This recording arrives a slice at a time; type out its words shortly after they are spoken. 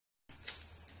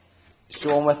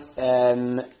So I'm with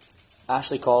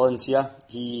Ashley Collins here.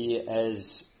 He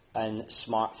is in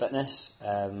Smart Fitness,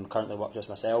 currently work just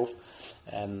myself.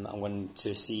 I'm going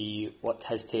to see what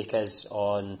his take is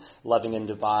on living in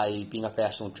Dubai, being a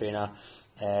personal trainer,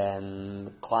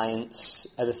 clients,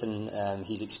 everything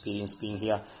he's experienced being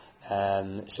here.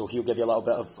 So he'll give you a little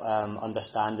bit of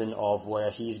understanding of where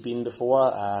he's been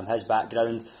before, his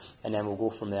background, and then we'll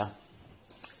go from there.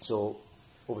 So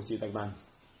over to you, big man.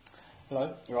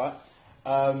 Hello, you right?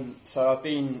 So I've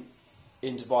been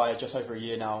in Dubai just over a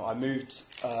year now. I moved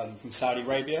from Saudi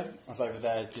Arabia. I was over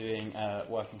there doing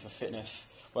working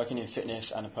in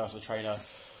fitness and a personal trainer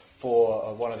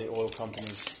for one of the oil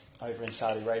companies over in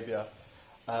Saudi Arabia.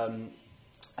 And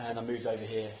I moved over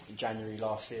here in January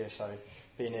last year, so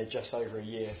been here just over a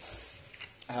year.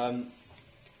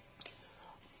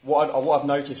 What I've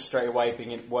noticed straight away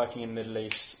working in the Middle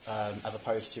East, as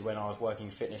opposed to when I was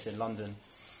working fitness in London,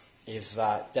 is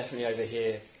that definitely over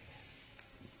here,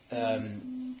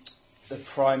 the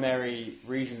primary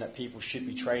reason that people should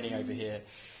be training over here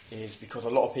is because a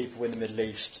lot of people in the Middle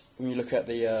East, when you look at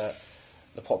the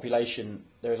population,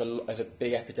 there's a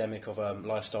big epidemic of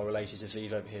lifestyle-related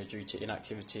disease over here due to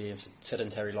inactivity and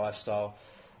sedentary lifestyle.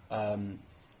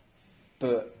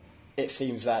 But it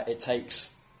seems that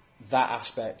that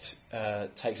aspect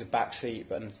takes a back seat,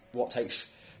 but what takes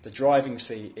the driving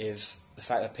seat is the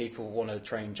fact that people want to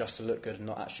train just to look good and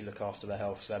not actually look after their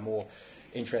health. So they're more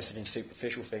interested in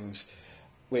superficial things,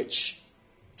 which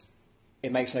it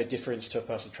makes no difference to a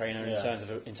personal trainer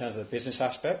in terms of a business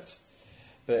aspect.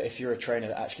 But if you're a trainer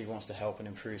that actually wants to help and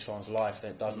improve someone's life,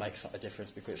 then it does make a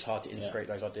difference because it's hard to integrate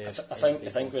those ideas. I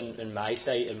think in my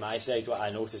side, what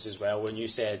I noticed as well, when you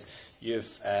said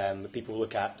people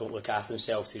don't look at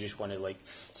themselves, they just want to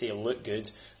say look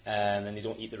good, and they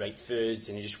don't eat the right foods,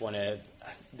 and they just want to.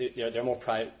 They're more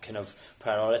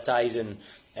prioritising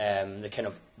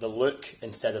the look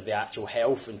instead of the actual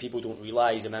health, and people don't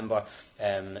realise. I remember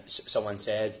someone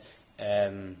said.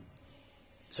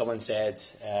 Someone said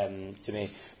to me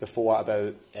before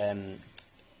about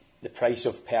the price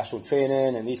of personal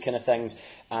training and these kind of things,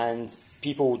 and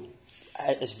people,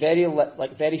 it's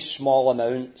very small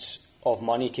amounts of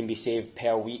money can be saved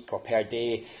per week or per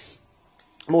day.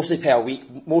 Mostly per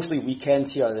week, mostly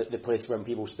weekends here, the place where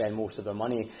people spend most of their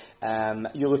money.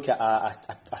 You look at a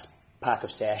pack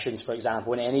of sessions, for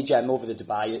example, in any gym over the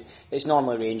Dubai, it's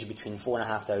normally ranged between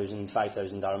 4,500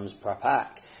 5,000 dirhams per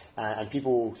pack. And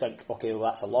people think, okay, well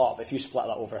that's a lot, but if you split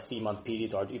that over a 3-month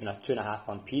period or even a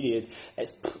 2.5-month period,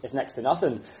 it's next to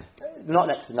nothing. Not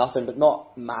next to nothing, but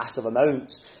not massive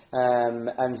amounts.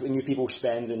 And when you people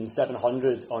spending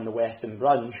 700 on the Western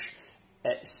brunch,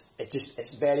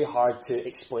 it's very hard to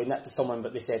explain that to someone.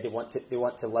 But they said they want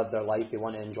to live their life, they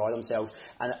want to enjoy themselves,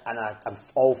 and I'm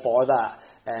all for that.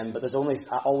 But I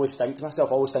always think to myself,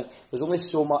 there's only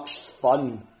so much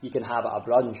fun you can have at a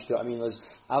brunch. Do you know what I mean?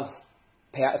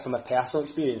 From a personal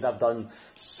experience, I've done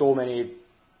so many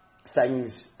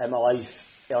things in my life.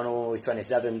 I'm only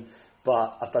 27,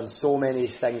 but I've done so many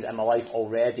things in my life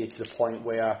already to the point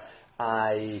where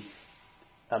I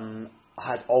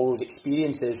had all those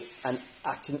experiences, and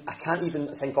I can't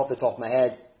even think off the top of my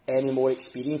head any more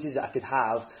experiences that I could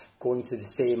have going to the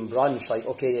same brunch. Like,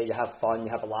 okay, yeah, you have fun, you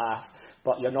have a laugh,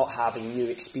 but you're not having new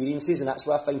experiences, and that's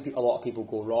where I find a lot of people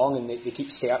go wrong, and they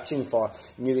keep searching for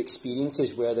new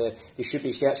experiences where they should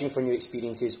be searching for new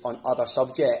experiences on other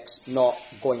subjects, not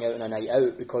going out on a night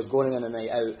out, because going on a night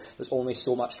out, there's only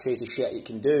so much crazy shit you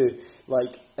can do.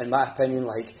 In my opinion,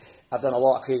 I've done a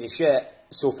lot of crazy shit,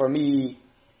 so for me,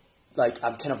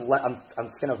 I've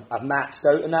maxed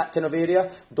out in that kind of area.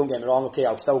 Don't get me wrong, okay,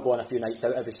 I'll still go on a few nights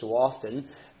out every so often,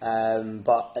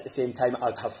 but at the same time,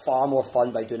 I'd have far more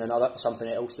fun by doing something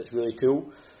else that's really cool.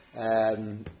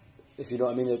 If you know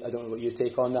what I mean, I don't know what your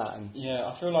take on that. Yeah,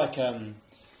 I feel like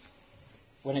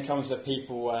when it comes to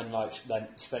people and then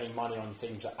spending money on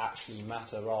things that actually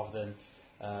matter rather than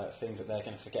things that they're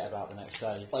going to forget about the next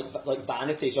day.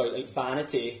 Vanity.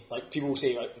 People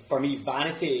say, for me,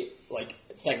 vanity,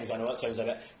 things, I know that sounds a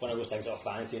bit, one of those things that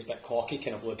vanity is a bit cocky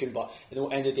kind of looking, but at the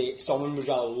end of the day, someone would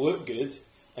rather look good.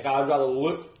 I'd rather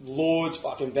look loads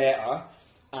fucking better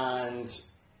and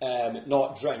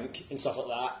not drink and stuff like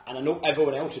that. And I know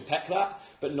everyone else would pick that,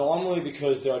 but normally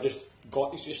because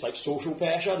it's just like social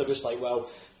pressure, they're just like, well,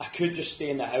 I could just stay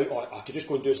in the house, or I could just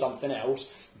go and do something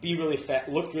else, be really fit,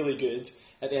 look really good.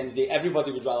 At the end of the day,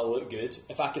 everybody would rather look good.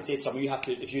 If I could say to someone,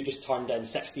 if you just turned in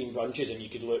 16 brunches and you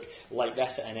could look like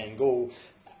this and then go,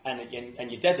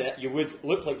 and you did it, you would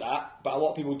look like that. But a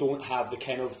lot of people don't have the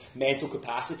kind of mental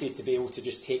capacity to be able to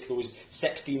just take those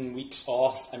 16 weeks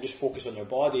off and just focus on their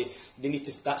body. They need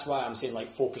to. That's why I'm saying, like,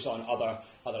 focus on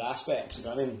other aspects. You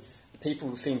know what I mean?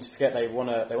 People seem to forget they want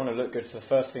to look good. So the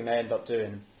first thing they end up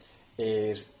doing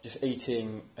is just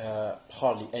eating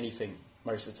hardly anything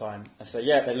most of the time. And so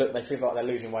they feel like they're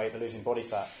losing weight, they're losing body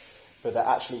fat, but they're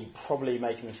actually probably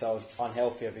making themselves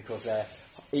unhealthier because they're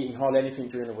eating hardly anything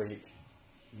during the week.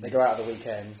 They go out at the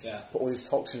weekend, put all these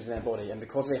toxins in their body, and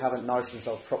because they haven't nourished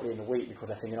themselves properly in the week, because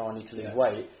they're thinking, "Oh, I need to lose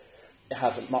weight," it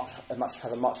has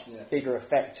a much bigger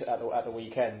effect at the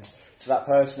weekends. So that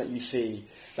person that you see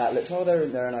that looks,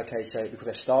 they're in okay shape because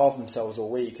they starve themselves all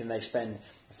week and they spend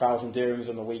 1,000 dirhams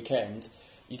on the weekend.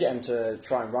 You get them to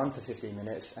try and run for 15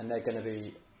 minutes, and they're going to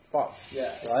be fucked. Yeah,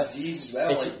 it's disease as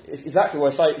well. Exactly. Well,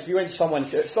 it's like if you went to someone,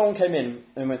 if someone came in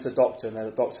and went to the doctor, and they're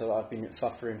the doctor that I've been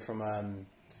suffering from.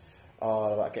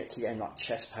 Keep getting like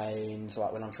chest pains,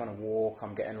 like when I'm trying to walk,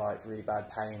 I'm getting like really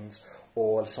bad pains,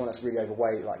 or someone that's really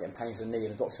overweight, like getting pains in the knee,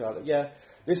 and the doctor's like,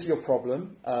 this is your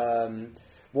problem.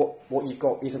 What you've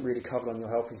got isn't really covered on your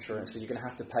health insurance, so you're going to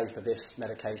have to pay for this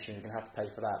medication, you're going to have to pay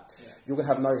for that. Yeah. You're going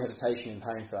to have no hesitation in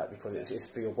paying for that because it's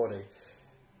for your body.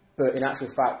 But in actual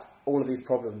fact, all of these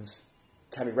problems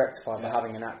can be rectified by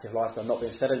having an active lifestyle, not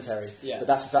being sedentary. Yeah. But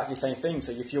that's exactly the same thing.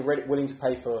 So if you're willing to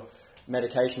pay for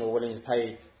medication or willing to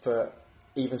pay for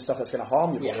even stuff that's going to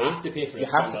harm your body, you have to pay for it.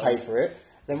 You have to pay for it.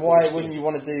 Then why wouldn't you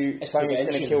want to do something that's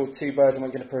going to kill two birds and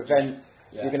you're going to prevent?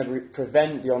 Yeah. You're going to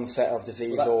prevent the onset of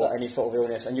disease or any sort of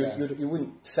illness, and you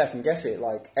wouldn't second guess it.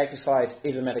 Like, exercise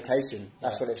is a medication.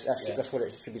 That's what that's what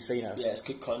it should be seen as. Yeah,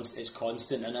 it's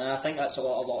constant, and I think that's a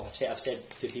lot. I've said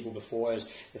to people before is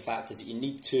the fact is that you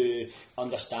need to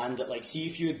understand that. Like, see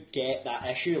if you get that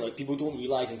issue. Like, people don't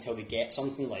realise until they get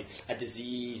something like a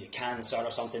disease, a cancer,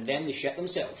 or something. Then they shit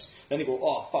themselves. Then they go,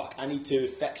 "Oh fuck! I need to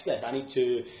fix this. I need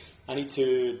to."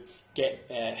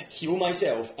 Heal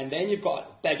myself, and then you've got a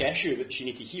big issue that you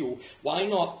need to heal. Why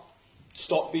not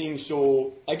stop being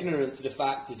so ignorant to the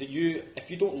fact is that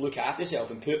if you don't look after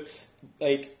yourself and put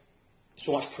like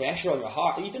so much pressure on your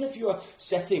heart, even if you're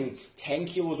sitting 10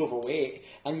 kilos overweight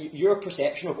and your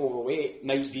perception of overweight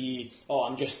might be,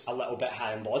 I'm just a little bit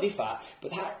high in body fat,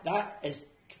 but that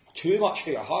is too much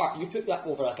for your heart. You put that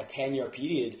over like a 10-year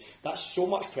period, that's so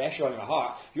much pressure on your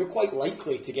heart, you're quite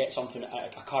likely to get something, a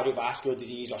cardiovascular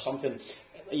disease or something,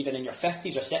 even in your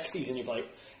 50s or 60s, and you're like,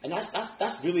 and that's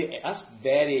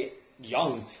very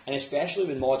young, and especially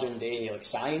with modern day like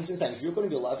science and things, you're going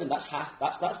to be living, that's midlife,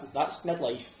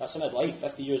 that's a midlife,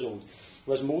 50 years old,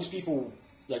 whereas most people,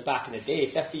 like back in the day,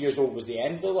 50 years old was the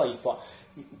end of their life, but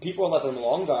people are living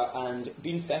longer, and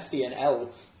being 50 and ill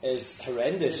is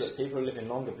horrendous. People are living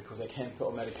longer because they can't put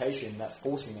on medication that's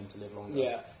forcing them to live longer.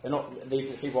 Yeah, these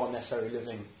people aren't necessarily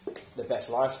living the best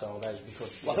lifestyle.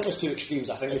 because I think there's two extremes.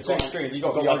 I think there's two extremes. You've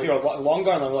got people a lot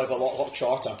longer and live a lot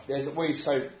shorter. I used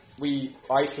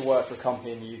to work for a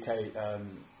company in the UK,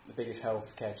 the biggest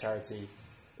healthcare charity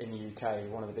in the UK,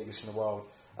 one of the biggest in the world,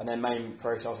 and their main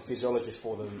process, I was a physiologist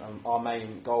for them, and our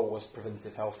main goal was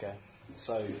preventative healthcare.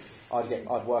 So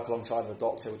I'd work alongside the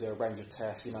doctor, we'd do a range of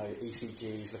tests,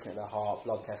 ECGs, looking at their heart,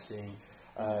 blood testing,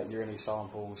 urinary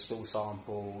samples, stool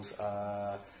samples,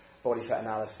 body fat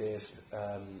analysis,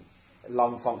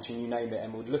 lung function, you name it,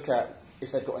 and we'd look at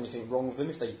if they've got anything wrong with them.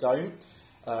 If they don't,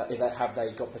 have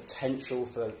they got potential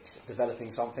for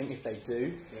developing something? If they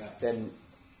do, then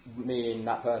me and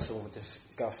that person will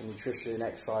discuss the nutrition,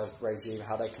 exercise regime,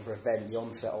 how they can prevent the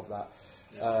onset of that.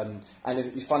 Yeah. And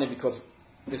it's funny because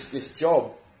this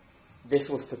job, this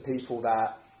was for people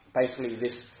that basically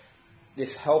this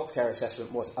healthcare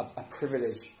assessment was a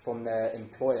privilege from their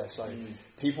employer. So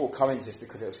people would come into this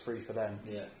because it was free for them.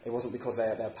 Yeah. It wasn't because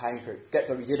they're paying for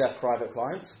it. We did have private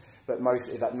clients, but most,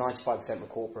 about 95% were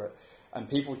corporate. And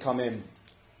people would come in,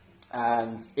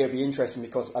 and it would be interesting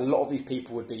because a lot of these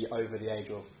people would be over the age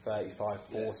of 35,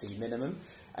 40 minimum,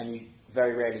 and you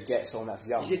very rarely get someone that's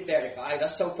young. You said 35,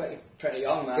 that's still pretty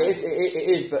young, man. It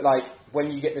is, but like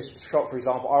when you get the shot, for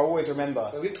example, I always remember.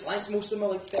 Well, we clients, most of them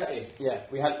are like 30. Yeah,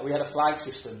 we had a flag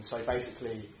system, so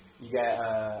basically you get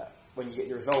when you get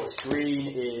your results, green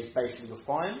is basically you're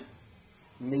fine.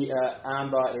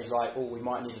 Amber is like, we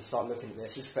might need to start looking at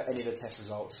this just for any of the test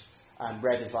results, and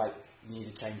red is like, you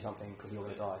need to change something because you're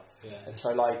going to die. Yeah. And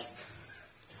so, like, I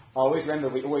always remember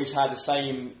we always had the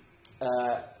same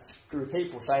group of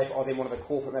people. Say if I was in one of the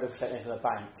corporate medical centres in a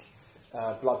bank,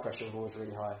 blood pressure was always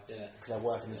really high because they're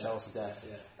working themselves to death.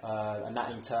 Yeah. And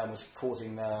that in turn was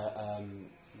causing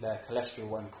their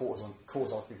cholesterol and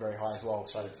cortisol to be very high as well.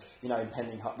 So, you know,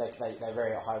 they're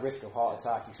very at high risk of heart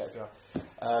attack, etc.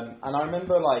 And I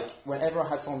remember, like, whenever I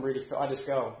had someone really fit, I had this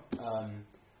girl,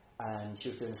 and she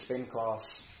was doing a spin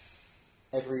class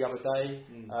every other day.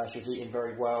 She was eating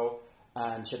very well,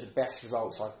 and she had the best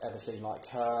results I've ever seen. Like,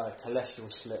 her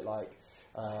cholesterol split, like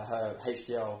her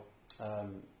HDL,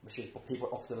 which is what people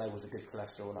often label as a good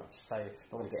cholesterol, and I just say,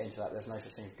 not going to get into that, there's no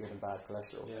such thing as good and bad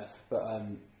cholesterol. Yeah. But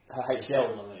her It's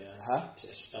HDL... Huh? It's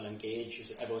just an engage.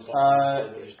 Everyone's got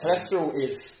cholesterol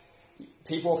is...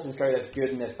 People often go there's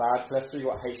good and there's bad cholesterol. You've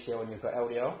got HDL and you've got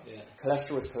LDL. Yeah.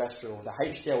 Cholesterol is cholesterol. The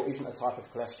HDL isn't a type of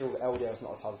cholesterol. The LDL is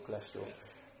not a type of cholesterol. Yeah.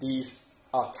 These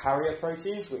are carrier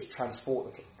proteins which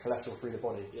transport the cholesterol through the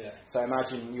body. Yeah. So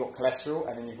imagine you've got cholesterol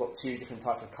and then you've got two different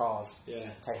types of cars. Yeah.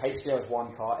 Okay, HDL is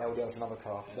one car, LDL is another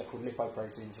car. Yeah. They're called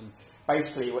lipoproteins. And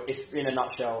basically, if, in a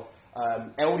nutshell,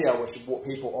 LDL, which is what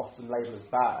people often label as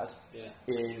bad,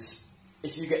 is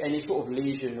if you get any sort of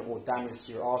lesion or damage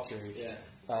to your artery,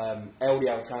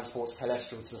 LDL transports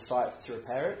cholesterol to the site to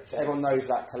repair it. So everyone knows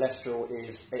that cholesterol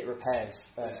it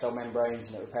repairs cell membranes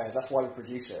and it repairs. That's why we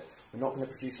produce it. We're not going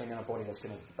to produce something in our body that's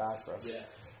going to be bad for us. Yeah.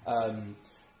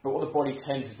 But what the body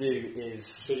tends to do is...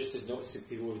 So just to notice to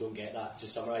people who don't get that, to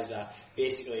summarise that,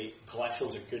 basically cholesterol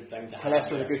is a good thing to have.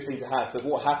 Cholesterol is a good thing to have, but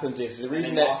what happens is the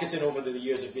reason that... marketing over the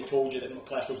years have been told you that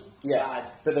cholesterol's bad.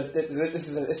 But this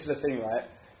is the thing, right?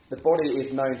 The body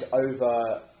is known to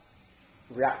overreact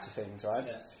to things, right?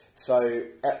 Yeah. So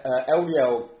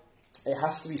LDL, it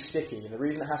has to be sticky, and the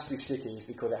reason it has to be sticky is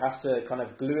because it has to kind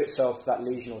of glue itself to that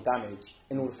lesion or damage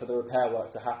in order for the repair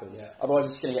work to happen. Yeah. Otherwise,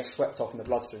 it's going to get swept off in the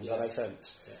bloodstream. Does that make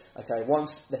sense? Yeah. Okay.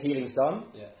 Once the healing's done,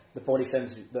 the body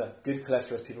sends the good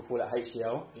cholesterol, as people call it,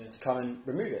 HDL, to come and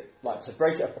remove it, like to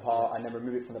break it apart and then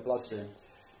remove it from the bloodstream.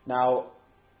 Now,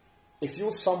 if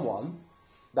you're someone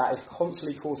that is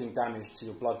constantly causing damage to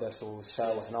your blood vessels,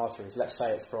 cells and arteries, let's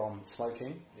say it's from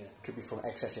smoking, could be from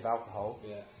excessive alcohol,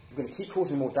 you're going to keep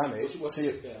causing more damage,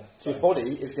 so your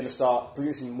body is going to start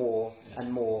producing more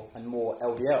and more and more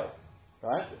LDL,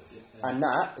 right? And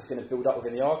that is going to build up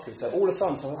within the artery. So all of a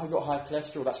sudden, I've got high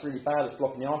cholesterol, that's really bad, it's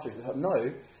blocking the arteries. It's like,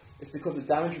 no, it's because the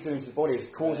damage you're doing to the body is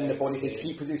causing the body to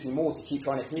keep producing more, to keep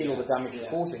trying to heal all the damage you're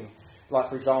causing. Like,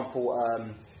 for example,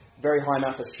 very high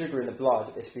amount of sugar in the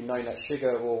blood. It's been known that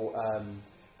sugar will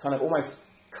kind of almost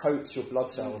coat your blood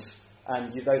cells,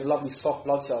 and those lovely soft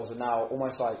blood cells are now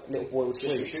almost like little boiled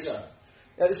sweets. Sugar.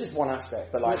 Yeah, this is one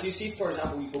aspect, but like... So you see, for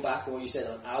example, we go back on what you said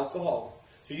on alcohol.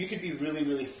 So you could be really,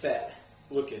 really fit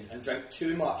looking and drink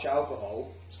too much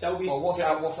alcohol, still be... Well, what's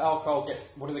alcohol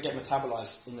what does it get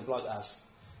metabolised in the blood as?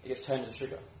 It gets turned into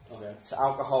sugar. Okay. So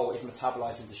alcohol is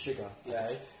metabolised into sugar.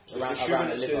 Okay. So it's sugar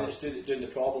that's doing the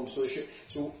problem. So as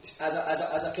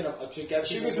a kind of to give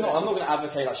sugar's not. I'm not going to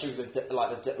advocate like sugar's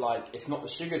it's not. The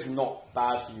sugar's not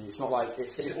bad for you. It's not like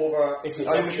it's the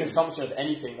overconsumption of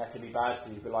anything that can be bad for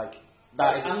you. But like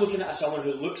that I'm looking at someone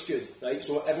who looks good, right?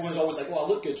 So everyone's always like, "Well, I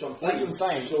look good, so I'm fine." That's what I'm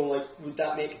saying. So like, would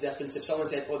that make a difference if someone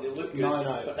said, "Oh, they look good,"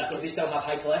 but they still have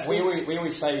high cholesterol? We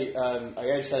always say, I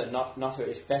always said enough.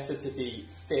 It's better to be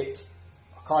fit,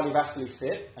 cardiovascularly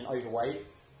fit and overweight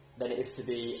than it is to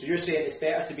be... So you're saying it's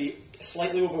better to be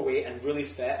slightly overweight and really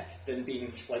fit than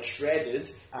being like shredded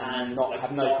and not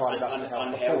have no cardiovascular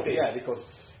health. Of course, yeah,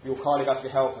 because your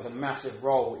cardiovascular health has a massive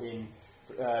role in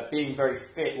being very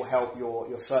fit. Will help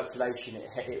your circulation.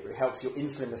 It helps your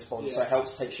insulin response. So it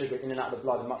helps take sugar in and out of the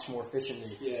blood much more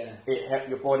efficiently. It helps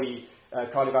your body.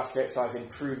 Cardiovascular exercise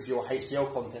improves your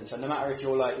HDL content. So no matter if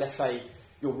you're like, let's say,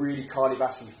 you're really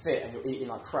cardiovascularly fit and you're eating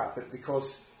like crap, but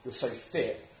because you're so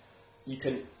fit, you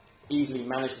can easily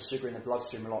manage the sugar in the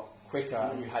bloodstream a lot quicker,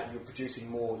 and you're producing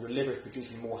more. Your liver is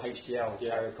producing more HDL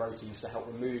carrier proteins to help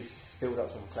remove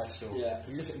build-ups of cholesterol.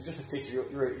 You're just a fitter.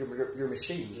 You're a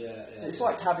machine. It's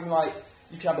like having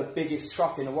you can have the biggest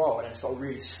truck in the world and it's got a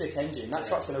really sick engine. That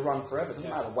truck's going to run forever. It doesn't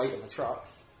matter the weight of the truck.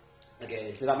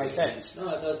 Okay. Does that make sense? No,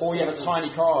 it does. Or you have a tiny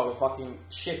car with a fucking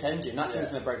shit engine. That thing's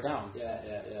going to break down. Yeah.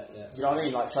 Do you know what I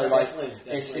mean? Definitely.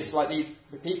 It's like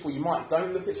the people you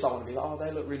don't look at someone and be like, oh,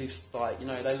 they look really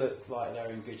they look like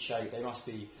they're in good shape. They must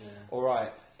be all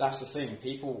right. That's the thing.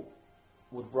 People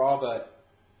would rather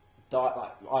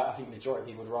die. I think the majority of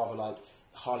people would rather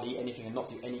hardly eat anything and not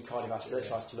do any cardiovascular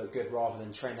exercise to look good, rather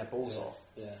than train their balls off.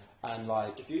 And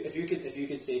if you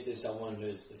could say to someone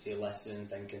who's, say, listening,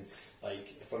 thinking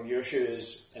from your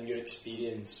shoes and your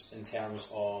experience in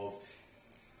terms of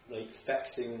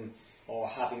fixing or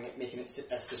making it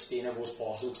as sustainable as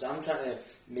possible, because I'm trying to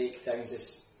make things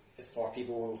as for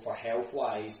people, for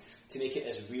health-wise, to make it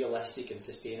as realistic and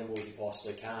sustainable as you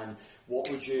possibly can, what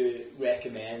would you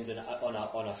recommend on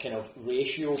a kind of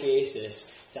ratio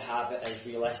basis to have it as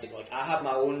realistic? Like, I have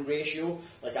my own ratio.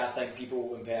 Like, I think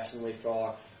people, and personally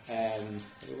for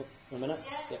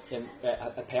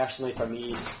personally for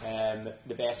me,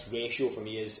 the best ratio for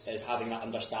me is having that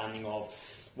understanding of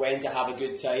when to have a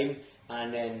good time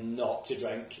and then not to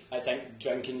drink. I think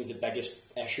drinking is the biggest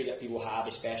issue that people have,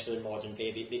 especially in modern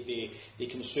day. They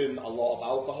consume a lot of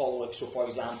alcohol. Like, so for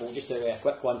example, just a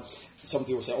quick one, some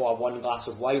people say, oh, I have one glass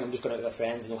of wine, I'm just going out with my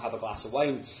friends and they'll have a glass of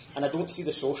wine. And I don't see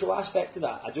the social aspect to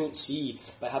that. I don't see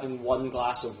by having one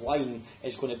glass of wine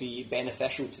is going to be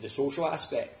beneficial to the social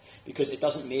aspect, because it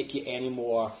doesn't make it any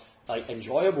more like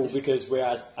enjoyable. Because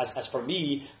whereas as for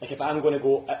me, like, if I'm going to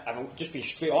go, I'm just being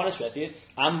straight honest with you,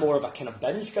 I'm more of a kind of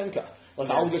binge drinker. Like,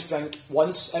 I'll just drink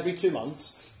once every 2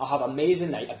 months, I'll have an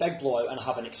amazing night, a big blowout, and I'll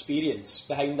have an experience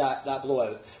behind that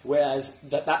blowout. Whereas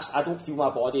that's I don't feel my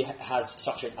body has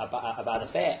such a bad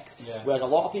effect. Yeah. Whereas a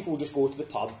lot of people just go to the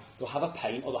pub, they'll have a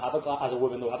pint, or they'll have as a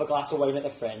woman, they'll have a glass of wine at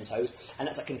their friend's house, and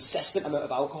it's a consistent amount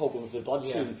of alcohol going through the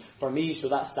bloodstream for me. So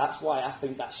that's why I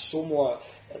think that's so more.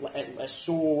 Has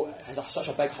such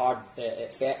a big hard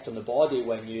effect on the body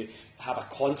when you have a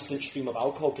constant stream of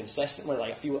alcohol consistently.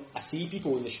 Like, I see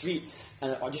people in the street,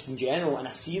 or just in general, and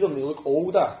I see them, they look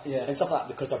older and stuff like that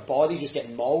because their body's just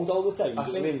getting mauled all the time. I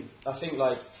think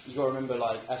like, you got to remember,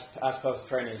 like, as personal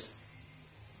trainers,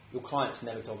 your clients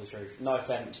never tell the truth. No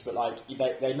offence, but like,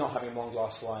 they're not having one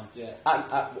glass of wine. Yeah.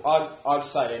 I'd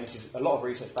say, and this is a lot of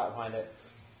research back behind it,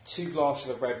 2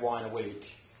 glasses of red wine a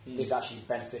week is actually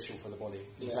beneficial for the body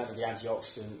in terms of the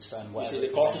antioxidants and whatever. You see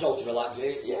the cortisol to relax,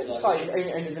 eh? Yeah, just like,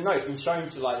 and there's a note. It's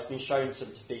been shown to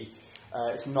be.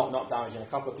 It's not damaging. A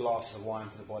couple of glasses of wine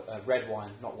to the body, red wine,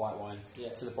 not white wine,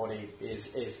 to the body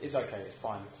is okay. It's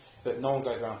fine. But no one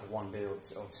goes around for 1 beer or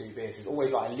 2 beers. It's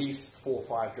always like at least 4 or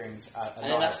 5 drinks at a night.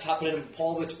 And that's happening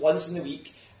probably once in the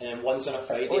week, and then once on a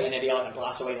Friday, and then maybe like a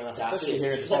glass of wine on a Saturday. Especially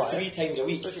here in Dubai, Dubai, like 3 times a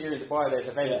week. Especially here in Dubai, there's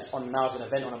events on. Now there's an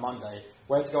event on a Monday.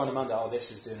 Where to go on a Monday? Oh,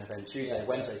 this is doing an event. Tuesday,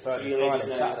 Wednesday, Thursday, Friday,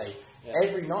 Saturday.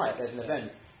 Every night there's an event.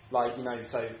 Like, you know,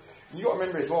 so you got to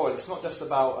remember as well. It's not just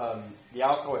about the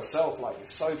alcohol itself. Like,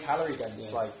 it's so calorie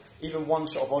dense. Like, even one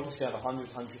shot of vodka is going to have 100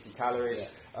 to 150 calories.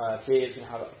 Beers can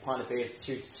have a pint of beers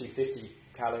 2 to 250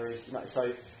 calories. You know,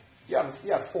 so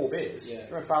you have 4 beers. You're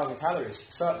 1,000 calories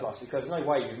surplus, because no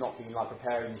way you've not been like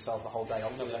preparing yourself the whole day.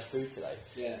 I'm going to have food today.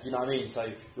 Do you know what I mean?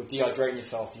 So you're dehydrating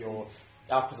yourself.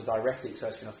 Alcohol's a diuretic, so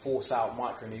it's going to force out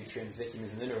micronutrients,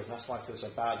 vitamins, and minerals, and that's why I feel so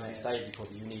bad the next day,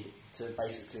 because you need to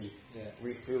basically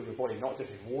refuel your body, not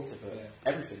just with water, but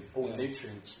everything, all the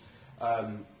nutrients.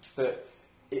 But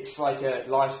it's like a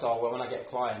lifestyle where when I get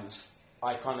clients,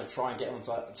 I kind of try and get them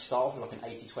to start off with like an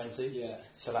 80-20.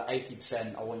 So that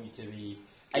 80%, I want you to be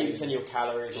 80% of your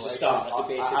calories. Just a start, that's a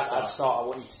basic start. At start, I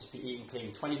want you to be eating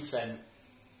clean. 20%.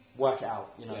 Work it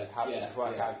out, you know.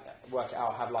 Work it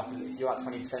out. Have like, if you're at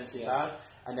 20% too bad,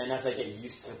 and then as they get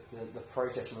used to the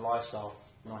process and the lifestyle,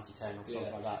 90-10 or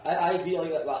something like that. I agree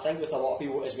like that. But I think with a lot of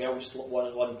people as well, just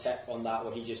one tip on that,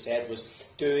 what he just said, was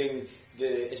doing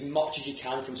as much as you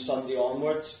can from Sunday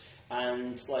onwards.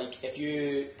 And like, if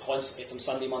you constantly from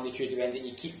Sunday, Monday, Tuesday, Wednesday, and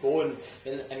you keep going,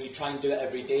 and you try and do it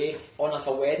every day, on like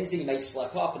a Wednesday you might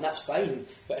slip up, and that's fine.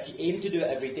 But if you aim to do it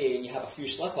every day and you have a few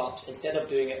slip ups, instead of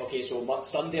doing it, okay, so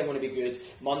Sunday I'm going to be good,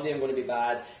 Monday I'm going to be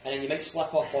bad, and then you might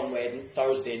slip up on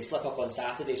Thursday and slip up on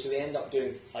Saturday, so they end up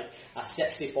doing like a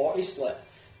 60-40 split.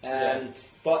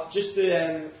 But just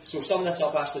to so sum this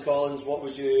up, Ashley Collins, what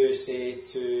would you say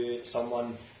to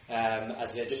someone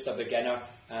as just a beginner?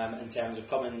 In terms of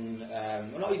coming,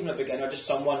 well, not even a beginner, just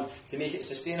someone to make it as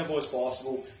sustainable as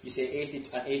possible. You say an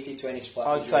 80-20 split.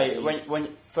 I would say when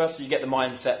first you get the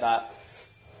mindset that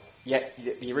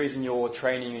the reason you're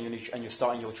training and you're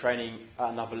starting your training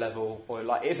at another level, or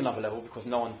like it is another level because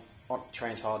no one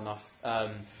trains hard enough or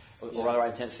at the right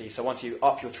intensity. So once you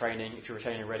up your training, if you're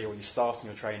training ready or you're starting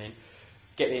your training,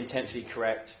 get the intensity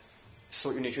correct.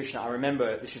 Sort your nutrition out. I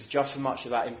remember this is just as much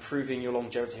about improving your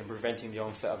longevity and preventing the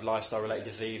onset of lifestyle-related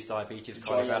disease, diabetes,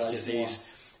 cardiovascular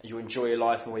disease. You enjoy your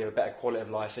life and you have a better quality of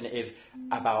life, than it is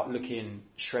about looking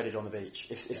shredded on the beach.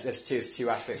 There's two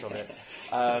aspects of it.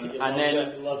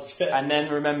 And then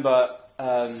remember,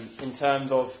 in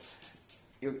terms of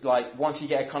like once you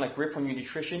get a kind of grip on your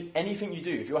nutrition, anything you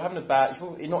do, if you're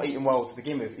not eating well to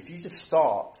begin with, if you just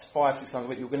start 5-6 times a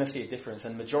week, you're going to see a difference.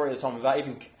 And the majority of the time, without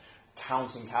even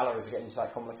counting calories or getting into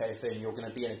that complicated thing, you're going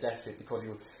to be in a deficit, because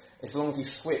as long as you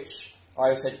switch, I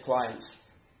always say to clients,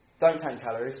 don't count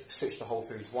calories, switch to whole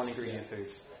foods, one ingredient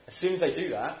foods. As soon as they do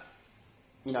that,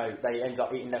 you know, they end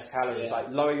up eating less calories. Yeah. Like,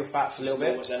 lower your fats a little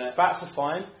bit. What's in it? Fats are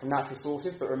fine from natural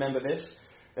sources, but remember this.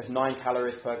 There's 9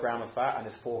 calories per gram of fat and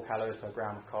there's 4 calories per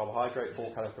gram of carbohydrate,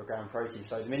 4 calories per gram of protein.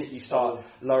 So the minute you start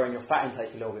lowering your fat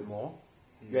intake a little bit more,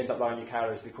 you end up lowering your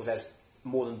calories because there's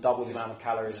more than double the amount of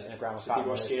calories in a gram of fat.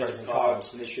 People are scared of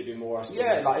carbs when they should be more.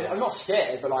 Yeah, like, I'm not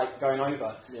scared, but like going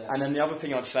over. Yeah. And then the other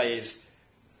thing I'd say is,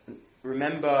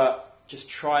 remember, just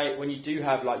try, when you do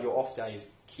have like your off days,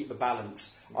 keep the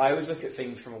balance. I always look at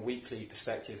things from a weekly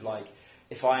perspective. Like,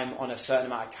 if I'm on a certain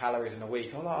amount of calories in a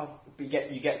week,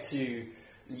 you get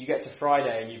to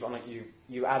Friday and you've got, like,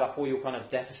 you add up all your kind of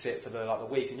deficit for the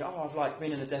week, and I've like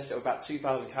been in a deficit of about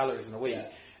 2,000 calories in a week,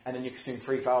 and then you consume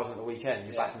 3,000 at the weekend.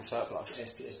 You're back in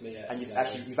surplus, and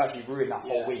you've actually ruined that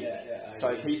whole week.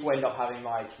 So people end up having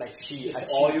like they cheat.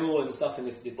 It's oil and stuff, and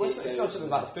they it's not just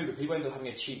about the food, but people end up having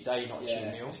a cheat day, not a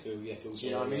cheat meal. Food, do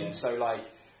you know what I mean? So like,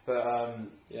 but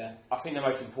I think the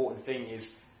most important thing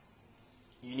is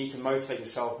you need to motivate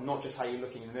yourself, not just how you're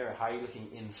looking in the mirror, how you're looking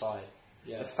inside.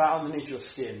 Yeah. The fat underneath your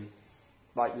skin,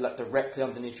 like directly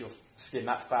underneath your skin,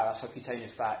 that fat, that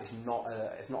subcutaneous fat, is not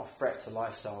a threat to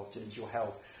lifestyle, to your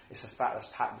health. It's a fat that's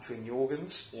packed between the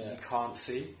organs. You can't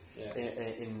see.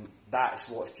 In that's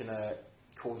what's going to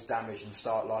cause damage and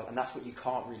start life, and that's what you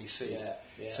can't really see.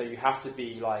 So you have to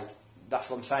be like, that's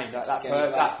what I'm saying. That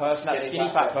skinny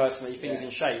fat person that you think is in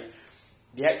shape.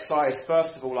 The exercise,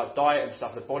 first of all, like diet and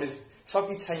stuff. The body's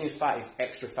subcutaneous fat is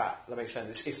extra fat. That makes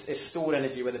sense. It's stored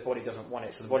energy where the body doesn't want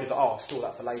it. So the body's like, I'll store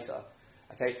that for later.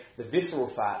 Okay. The visceral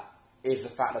fat is the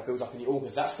fat that builds up in the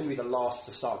organs. That's going to be the last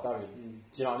to start going. Do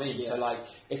you know what I mean? So like,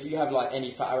 if you have like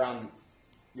any fat around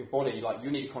your body, like, you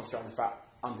need to concentrate on the fat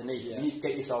underneath. You need to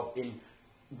get yourself in,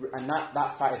 and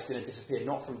that fat is going to disappear,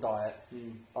 not from diet.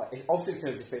 Obviously, it's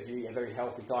going to disappear if you eat a very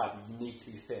healthy diet, but you need to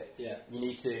be fit. You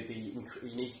need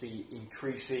to be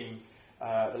increasing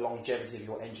the longevity of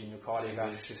your engine, your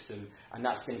cardiovascular system, and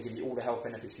that's going to give you all the health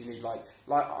benefits you need. Like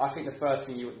I think the first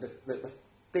thing the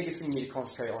biggest thing you need to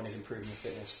concentrate on is improving your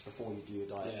fitness before you do your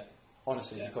diet.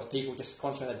 Honestly, because people just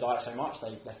concentrate on their diet so much,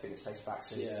 their fitness takes a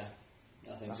backseat.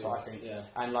 That's what I think.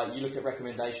 And like, you look at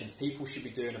recommendations, people should be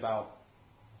doing about,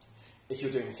 if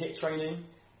you're doing HIIT training,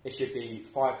 it should be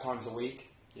 5 times a week,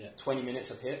 20 minutes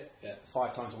of HIIT,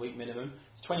 5 times a week minimum.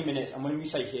 20 minutes, and when we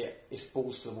say HIIT, it's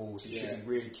balls to the walls. You should be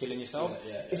really killing yourself.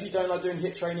 If you don't like doing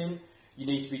HIIT training, you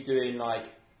need to be doing like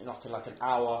an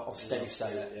hour of steady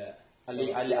state. At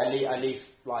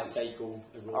least like cycle.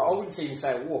 I wouldn't even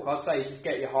say a walk. I'd say just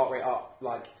get your heart rate up,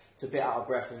 like, to a bit out of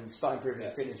breath, and start improving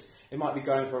your fitness. It might be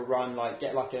going for a run, like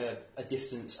get like a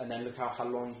distance, and then look how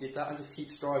long you did that, and just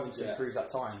keep striving to improve that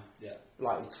time.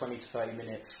 Like 20 to 30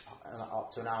 minutes,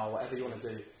 up to an hour, whatever you want to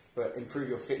do. But improve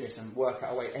your fitness and work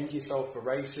out a way. Enter yourself for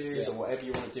races or whatever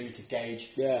you want to do to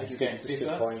gauge if you're getting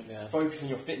fitter. Focus on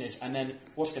your fitness, and then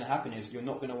what's going to happen is you're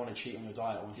not going to want to cheat on your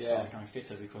diet once you start becoming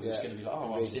fitter, because it's going to be like, I'm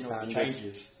doing all these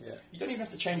changes. You don't even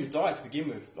have to change your diet to begin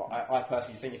with. Like, I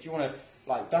personally think if you want to,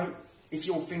 like, if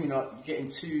you're thinking like you're getting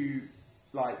too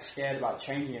like scared about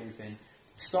changing everything,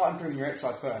 start improving your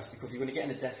exercise first, because you're going to get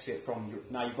in a deficit from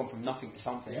now you've gone from nothing to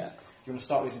something. You're going to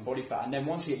start losing body fat, and then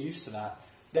once you get used to that,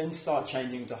 then start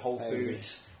changing to whole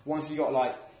foods. Once you've got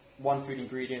like one food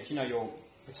ingredients, your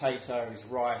potatoes,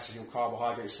 rice, your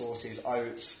carbohydrate sources,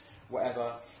 oats,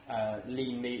 whatever,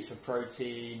 lean meats for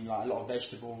protein, like a lot of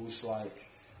vegetables, like,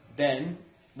 then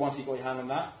once you've got your hand on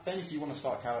that, then if you want to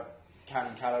start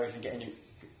counting calories and getting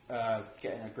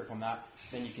a grip on that,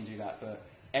 then you can do that. But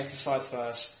exercise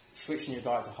first, switching your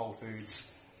diet to whole foods,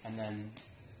 and then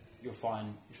you'll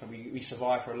find we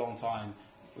survived for a long time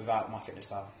without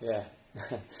MyFitnessPal.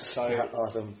 So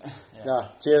awesome. No,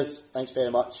 cheers, thanks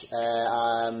very much.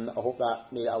 I hope that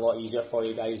made it a lot easier for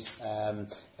you guys.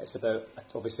 It's about,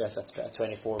 obviously it's about a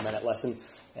 24-minute listen,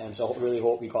 so I really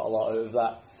hope you got a lot out of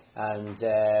that,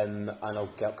 and I'll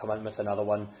come in with another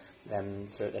one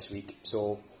throughout this week.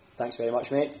 So thanks very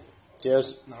much, mate.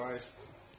 Cheers. No worries.